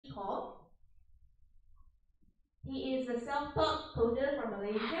He is a self-taught coder from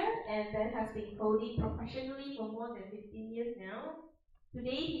Malaysia and that has been coding professionally for more than 15 years now.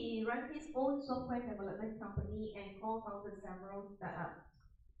 Today, he runs his own software development company and co-founded several startups.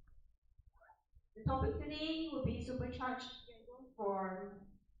 The topic today will be Supercharge Django for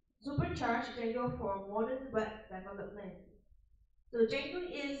modern web development. So Django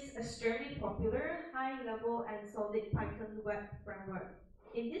is extremely popular, high-level and solid Python web framework.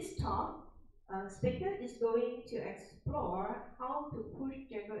 In this talk, speaker is going to explore how to push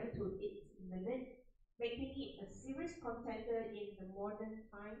Django into its limit, making it a serious contender in the modern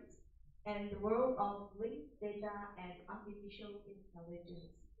times and the world of linked data and artificial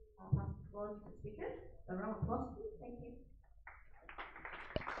intelligence. I'll pass the floor to the speaker. A round of applause, please. Thank you.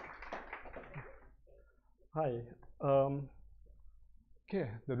 Hi. Okay,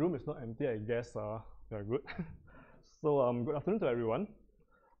 the room is not empty, I guess very good. So good afternoon to everyone.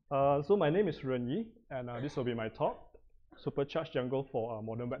 So my name is Renyi, and this will be my talk, Supercharge Django for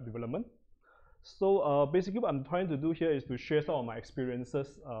modern web development. So basically what I'm trying to do here is to share some of my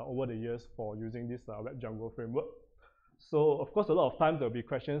experiences over the years for using this web Django framework. So of course, a lot of times there'll be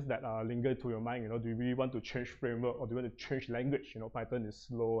questions that linger to your mind. Do you really want to change framework or do you want to change language? Python is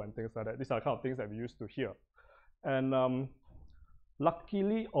slow and things like that. These are the kind of things that we used to hear. And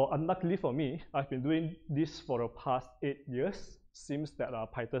luckily or unluckily for me, I've been doing this for the past 8 years. Seems that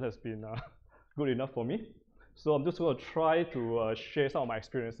Python has been good enough for me. So I'm just going to try to share some of my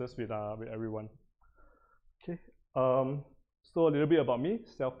experiences with everyone. Okay. So a little bit about me,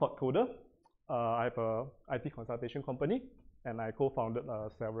 self-taught coder. I have a IT consultation company, and I co-founded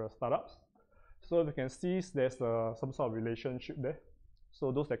several startups. So if you can see, there's some sort of relationship there.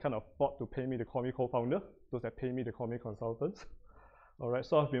 So those that can afford to pay me, they call me co-founder. Those that pay me, they call me consultants. All right,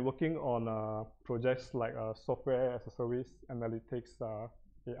 so I've been working on projects like software as a service, analytics,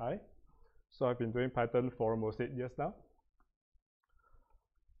 AI. So I've been doing Python for almost 8 years now.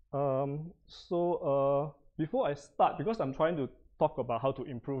 Before I start, because I'm trying to talk about how to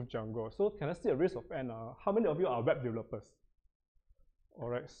improve Django, so can I see a raise of hand? How many of you are web developers? All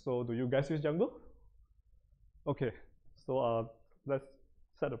right, so do you guys use Django? Okay, so let's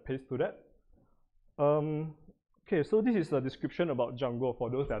set a pace to that. Okay, so this is a description about Django for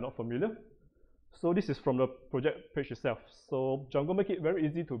those that are not familiar. So this is from the project page itself. So Django make it very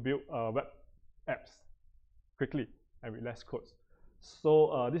easy to build web apps quickly and with less codes.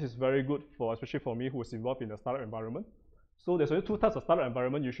 So this is very good for, especially for me who is involved in the startup environment. So there's only two types of startup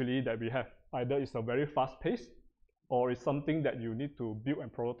environment usually that we have. Either it's a very fast pace or it's something that you need to build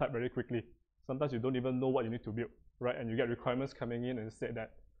and prototype very quickly. Sometimes you don't even know what you need to build, right? And you get requirements coming in and say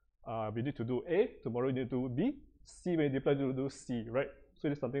that we need to do A, tomorrow you need to do B, C when you deploy to do C, right? So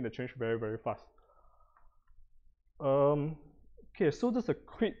it is something that changes very, very fast. Okay, so just a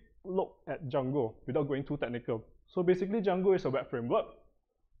quick look at Django without going too technical. So basically Django is a web framework.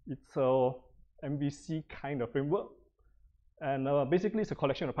 It's a MVC kind of framework. And basically it's a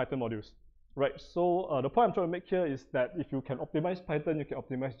collection of Python modules, right? So the point I'm trying to make here is that if you can optimize Python, you can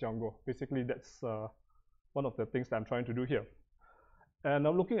optimize Django. Basically that's one of the things that I'm trying to do here. And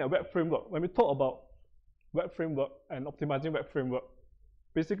I'm looking at web framework. When we talk about web framework and optimizing web framework,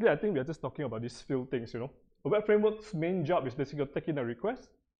 basically I think we're just talking about these few things, A web framework's main job is basically to take in a request,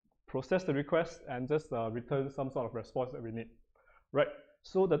 process the request, and just return some sort of response that we need, right?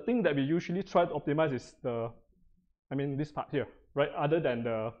 So the thing that we usually try to optimize is this part here, right? Other than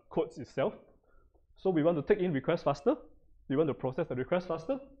the codes itself. So we want to take in requests faster, we want to process the request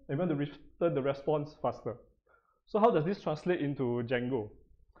faster, and we want to return the response faster. So how does this translate into Django?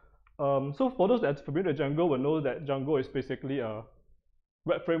 So for those that are familiar with Django will know that Django is basically a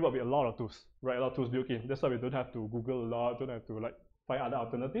web framework with a lot of tools, right? A lot of tools built in. That's why we don't have to Google a lot, don't have to find other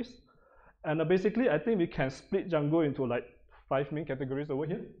alternatives. And basically, I think we can split Django into 5 main categories over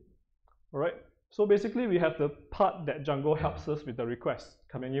here. All right. So basically, we have the part that Django helps us with the requests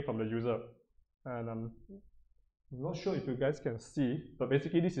coming in from the user. And I'm not sure if you guys can see, but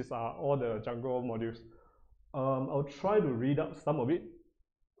basically, this is all the Django modules. I'll try to read out some of it.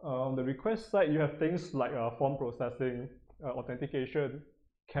 On the request side, you have things like form processing, authentication,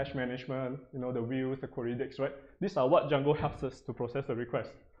 cache management, the views, the query decks, right? These are what Django helps us to process the request.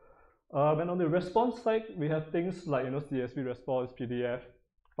 And on the response side, we have things like CSV response, PDF,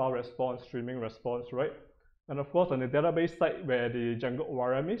 file response, streaming response, right? And of course, on the database side, where the Django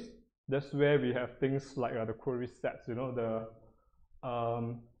ORM is, that's where we have things like the query sets, the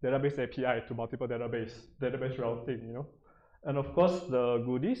database API to multiple database routing, And of course, the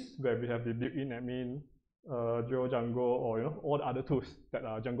goodies, where we have the built-in admin, Django, or all the other tools that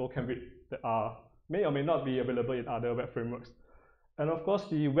Django can read that may or may not be available in other web frameworks. And of course,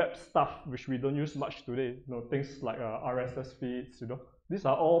 the web stuff, which we don't use much today, things like RSS feeds, these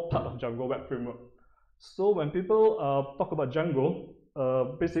are all part of Django Web Framework. So when people talk about Django,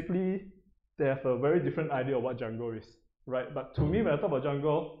 basically they have a very different idea of what Django is, right? But to me, when I talk about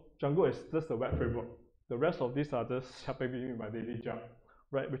Django, Django is just a web framework. The rest of these are just helping me with my daily job,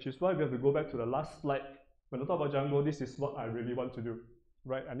 right? Which is why we have to go back to the last slide. When I talk about Django, this is what I really want to do,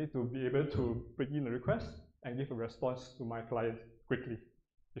 right? I need to be able to bring in a request and give a response to my client quickly,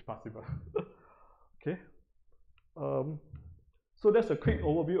 if possible. Okay. So that's a quick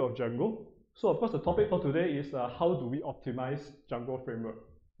overview of Django. So of course, the topic for today is how do we optimize Django framework,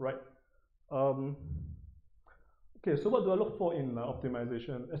 right? Okay, so what do I look for in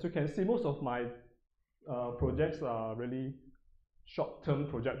optimization? As you can see, most of my projects are really short-term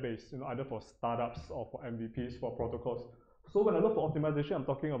project-based, either for startups or for MVPs, for protocols. So when I look for optimization, I'm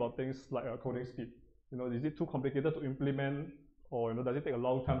talking about things like coding speed. Is it too complicated to implement, or does it take a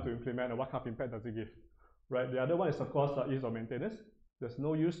long time to implement, and what kind of impact does it give? Right. The other one is of course ease of maintenance. There's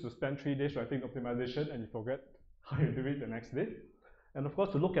no use to spend 3 days writing optimization and you forget how you do it the next day. And of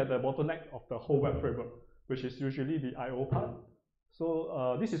course, to look at the bottleneck of the whole web framework, which is usually the I/O part.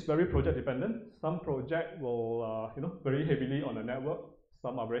 So this is very project dependent. Some project will very heavily on the network.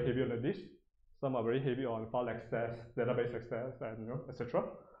 Some are very heavy on the disk. Some are very heavy on file access, database access, and etc.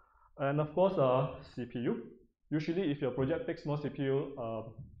 And of course, CPU. Usually, if your project takes more CPU,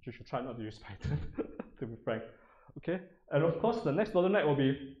 you should try not to use Python, to be frank. Okay, and of course, the next bottleneck will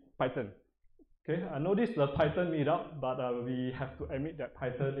be Python. Okay, I know this is the Python meetup, but we have to admit that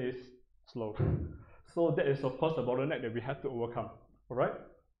Python is slow. So that is, of course, the bottleneck that we have to overcome. All right.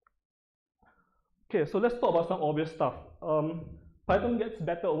 Okay, so let's talk about some obvious stuff. Python gets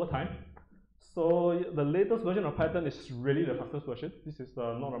better over time. So the latest version of Python is really the fastest version. This is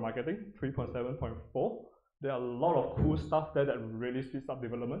not a marketing, 3.7.4. There are a lot of cool stuff there that really speeds up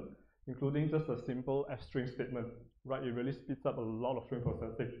development, including just a simple f-string statement, right? It really speeds up a lot of string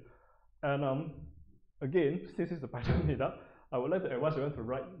processing. And again, since it's a Python meetup, I would like to advise everyone to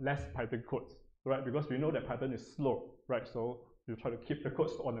write less Python codes, right? Because we know that Python is slow, right? So you try to keep the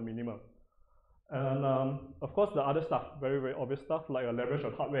codes on the minimum. And of course, the other stuff, very, very obvious stuff, like a leverage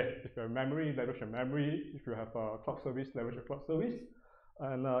on hardware. If you have memory, leverage your memory. If you have a cloud service, leverage your cloud service.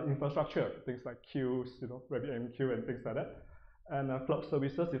 And infrastructure, things like queues, RabbitMQ and things like that. And cloud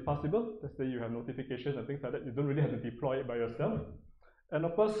services, if possible. Let's say you have notifications and things like that. You don't really have to deploy it by yourself. And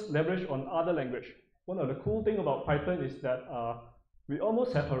of course, leverage on other language. One of the cool things about Python is that we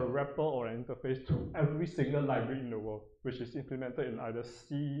almost have a wrapper or an interface to every single library in the world, which is implemented in either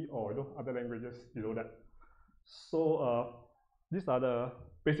C or other languages below that. So these are the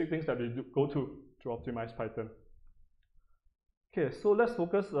basic things that we go to optimize Python. Okay, so let's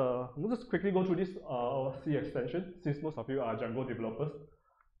focus, we'll just quickly go through this C extension, since most of you are Django developers.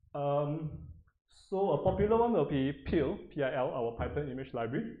 So a popular one will be PIL, P-I-L, our Python image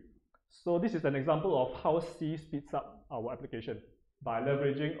library. So this is an example of how C speeds up our application by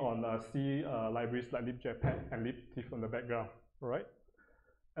leveraging on C libraries like libjpack and libtiff on the background, all right?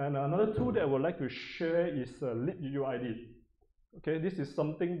 And another tool that I would like to share is libuid. Okay, this is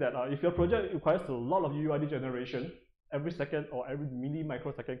something that if your project requires a lot of UUID generation, every second or every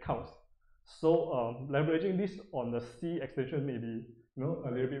microsecond counts. So leveraging this on the C extension may be a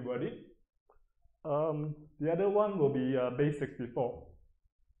little bit worth it. The other one will be base64.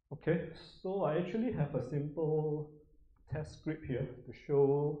 Okay, so I actually have a simple test script here to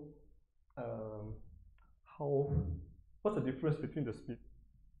show what's the difference between the speed.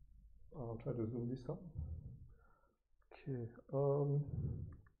 I'll try to zoom this up. Okay, I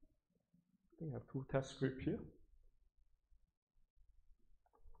think I have two test scripts here.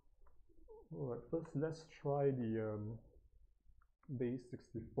 All right, first let's try the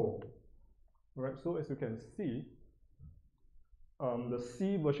base64. All right, so as you can see, the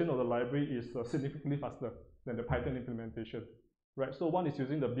C version of the library is significantly faster than the Python implementation. Right, so one is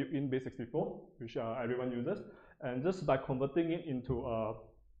using the built-in base64, which everyone uses, and just by converting it into a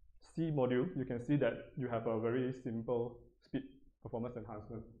C module, you can see that you have a very simple speed performance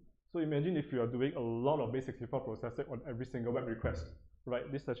enhancement. So imagine if you are doing a lot of base64 processing on every single web request,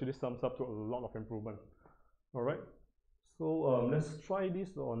 right? This actually sums up to a lot of improvement. All right, so let's try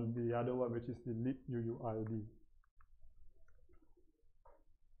this on the other one, which is the libuid.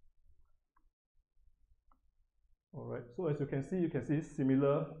 All right, so as you can see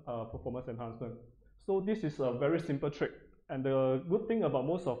similar performance enhancement. So this is a very simple trick, and the good thing about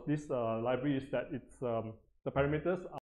most of this library is that it's the parameters